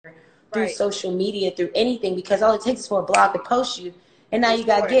through social media, through anything, because all it takes is for a blog to post you, and now you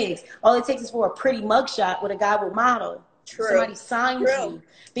got gigs. All it takes is for a pretty mugshot with a guy with model. True. Somebody signs you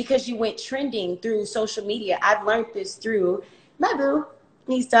because you went trending through social media. I've learned this through my boo.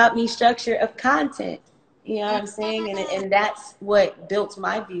 He taught me structure of content. You know what I'm saying? And that's what built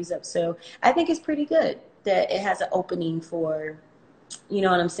my views up. So I think it's pretty good that it has an opening for, you know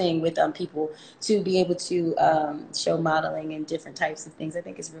what I'm saying, with people to be able to show modeling and different types of things. I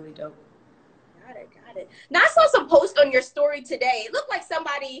think it's really dope. Got it. Now I saw some post on your story today. It looked like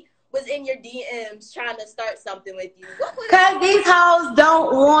somebody was in your DMs trying to start something with you. Because these hoes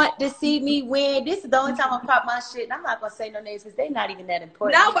don't want to see me win. This is the only time I pop my shit. And I'm not going to say no names because they're not even that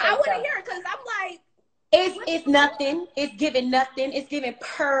important. No, but I want to hear it because I'm like, it's nothing. It's giving nothing. It's giving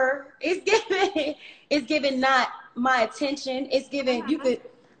it's giving not my attention. It's giving,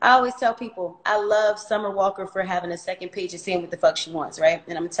 I always tell people, I love Summer Walker for having a second page and seeing what the fuck she wants, right?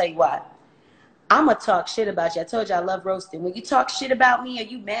 And I'm going to tell you why. I'm going to talk shit about you. I told you I love roasting. When you talk shit about me, are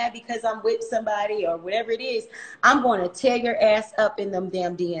you mad because I'm with somebody or whatever it is, I'm going to tear your ass up in them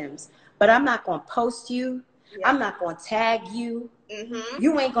damn DMs. But I'm not going to post you. Yeah. I'm not going to tag you. Mm-hmm.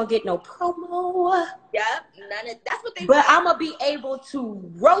 You ain't going to get no promo. Yep. That's what they But I'm going to be able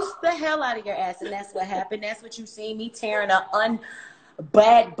to roast the hell out of your ass. And that's what happened. That's what you see me tearing up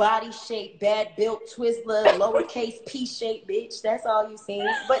bad body shape, bad built Twizzler, lowercase p shape bitch. That's all you see.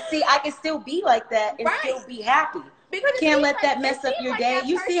 But see, I can still be like that and still be happy. Because can't let that mess up your day.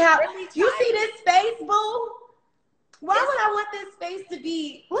 You see how you see this face, boo? Why would I want this face to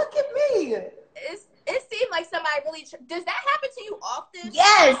be? Look at me. It seemed like somebody really. Does that happen to you often?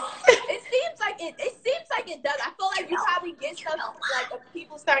 Yes. It seems like it. It seems like it does. I feel like you probably get stuff like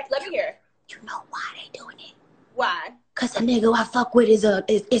people start. Let me hear. You know why they doing it? Why? Cause the nigga I fuck with is that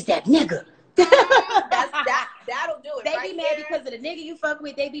nigga. That'll do it. They be mad because of the nigga you fuck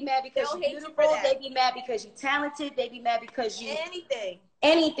with. They be mad because you're beautiful. They be mad because you're talented. They be mad because you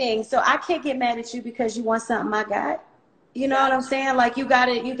anything. So I can't get mad at you because you want something I got. You know what I'm saying? Like you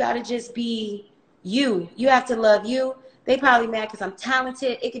gotta just be you. You have to love you. They probably mad because I'm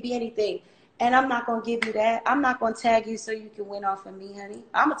talented. It could be anything. And I'm not gonna give you that. I'm not gonna tag you so you can win off of me, honey.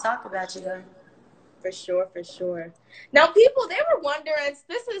 I'm gonna talk about you though. For sure. Now, people, they were wondering,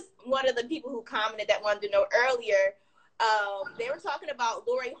 this is one of the people who commented that wanted to know earlier. They were talking about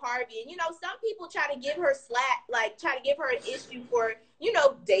Lori Harvey. And, you know, some people try to give her slack, like try to give her an issue for, you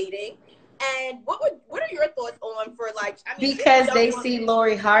know, dating. And what are your thoughts on for, like, I mean, because they see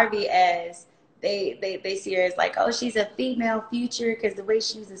Lori Harvey as, they see her as like, oh, she's a female future because the way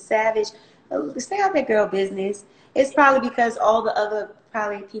she's a savage. Stay out that girl business. It's probably because all the other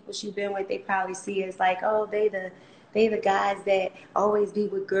people she's been with, they probably see as like, oh, they the guys that always be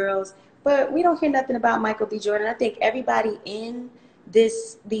with girls. But we don't hear nothing about Michael B. Jordan. I think everybody in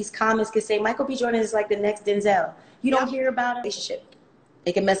these comments could say Michael B. Jordan is like the next Denzel. You don't hear about a relationship.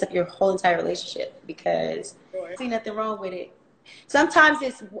 It can mess up your whole entire relationship because I see nothing wrong with it. Sometimes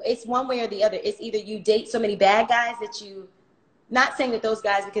it's one way or the other. It's either you date so many bad guys that you, not saying that those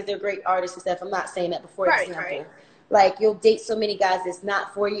guys because they're great artists and stuff. I'm not saying that before example. Right. Like you'll date so many guys that's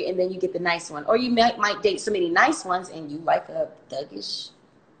not for you, and then you get the nice one, or you might date so many nice ones, and you like a thuggish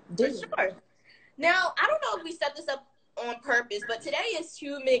dude. For sure. Now I don't know if we set this up on purpose, but today is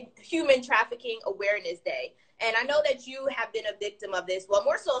Human Trafficking Awareness Day, and I know that you have been a victim of this. Well,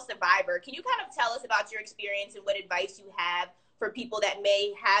 more so a survivor. Can you kind of tell us about your experience and what advice you have for people that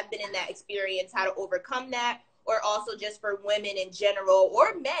may have been in that experience, how to overcome that, or also just for women in general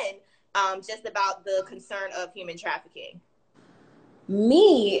or men? Just about the concern of human trafficking.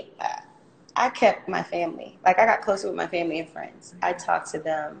 Me, I kept my family. Like I got closer with my family and friends. I talked to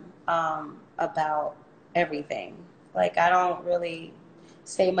them about everything. Like I don't really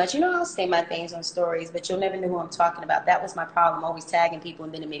say much. You know, I'll say my things on stories, but you'll never know who I'm talking about. That was my problem, always tagging people,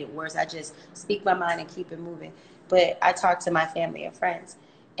 and then it made it worse. I just speak my mind and keep it moving. But I talk to my family and friends.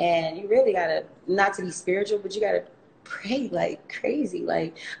 And you really gotta, not to be spiritual, but you gotta pray like crazy.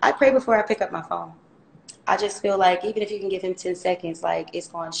 Like I pray before I pick up my phone. I just feel like even if you can give him 10 seconds, like it's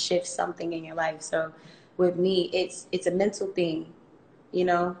going to shift something in your life. So with me, it's a mental thing, you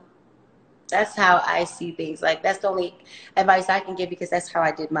know. That's how I see things. Like that's the only advice I can give because that's how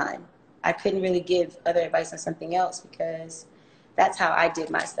I did mine. I couldn't really give other advice on something else because that's how I did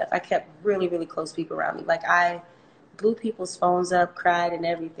my stuff. I kept really, really close people around me. Like I blew people's phones up, cried and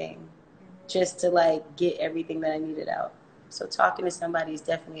everything, just to like get everything that I needed out. So talking to somebody is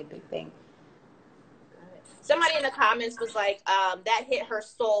definitely a big thing. Somebody in the comments was like, that hit her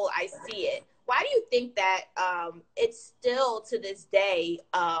soul. I see it. why do you think that it's still to this day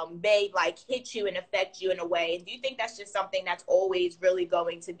may like hit you and affect you in a way? And do you think that's just something that's always really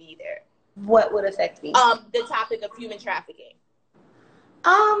going to be there? What would affect me? The topic of human trafficking.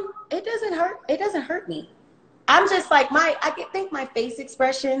 It doesn't hurt. It doesn't hurt me. I'm just like I can think my face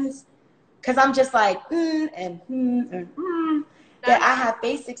expressions, because I'm just like that I have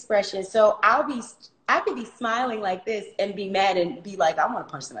face expressions. So I could be smiling like this and be mad and be like, I want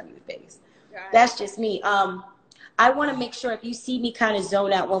to punch somebody in the face. Right. That's just me. I want to make sure if you see me kind of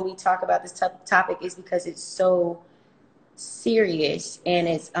zone out when we talk about this topic, is because it's so serious, and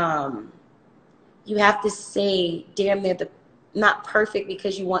it's you have to say damn near not perfect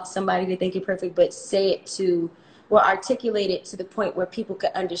because you want somebody to think you're perfect, but say it articulate it to the point where people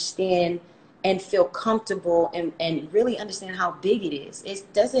can understand and feel comfortable and really understand how big it is.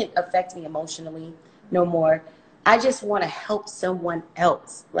 It doesn't affect me emotionally no more. I just want to help someone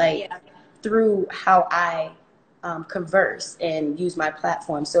else, through how I converse and use my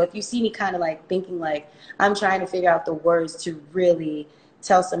platform. So if you see me kind of like thinking like I'm trying to figure out the words to really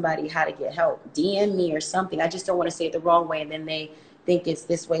tell somebody how to get help, DM me or something. I just don't want to say it the wrong way, and then they think it's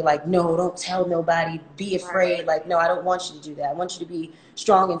this way, like, no, don't tell nobody, be afraid. Right. Like, no, I don't want you to do that. I want you to be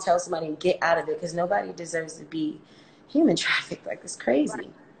strong and tell somebody and get out of it, because nobody deserves to be human trafficked. Like, it's crazy.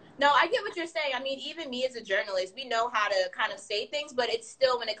 Right. No, I get what you're saying. I mean, even me as a journalist, we know how to kind of say things, but it's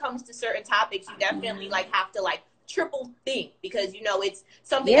still, when it comes to certain topics, you definitely have to triple think, because it's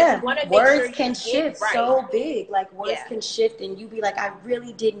something that you want to make words sure can shift right. So big. Like, words can shift, and you be like, I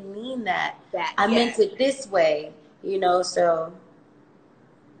really didn't mean that. I meant it this way, so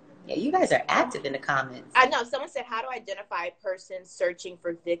yeah, you guys are active in the comments. I know. Someone said, how to identify a person searching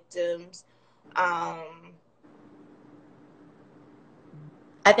for victims. I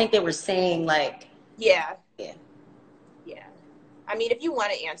think they were saying Yeah. I mean, if you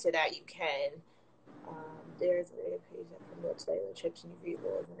want to answer that, you can. There's a page that promotes the trips and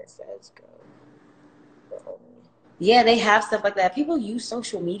rewards, and it says go. Yeah, they have stuff like that. People use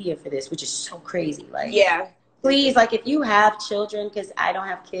social media for this, which is so crazy. Please, if you have children, because I don't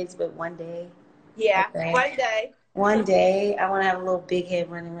have kids, but one day. Yeah, one day, I want to have a little big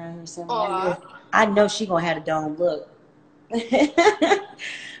head running around here somewhere. I know she gonna have a dome look.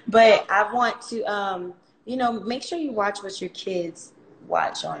 But I want to, make sure you watch what your kids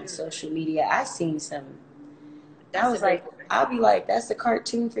watch on social media. I seen some. I'll be like, that's a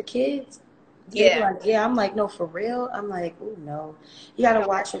cartoon for kids. I'm like, no, for real. I'm like, oh no, you gotta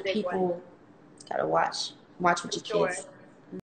watch what people. Gotta watch with your kids.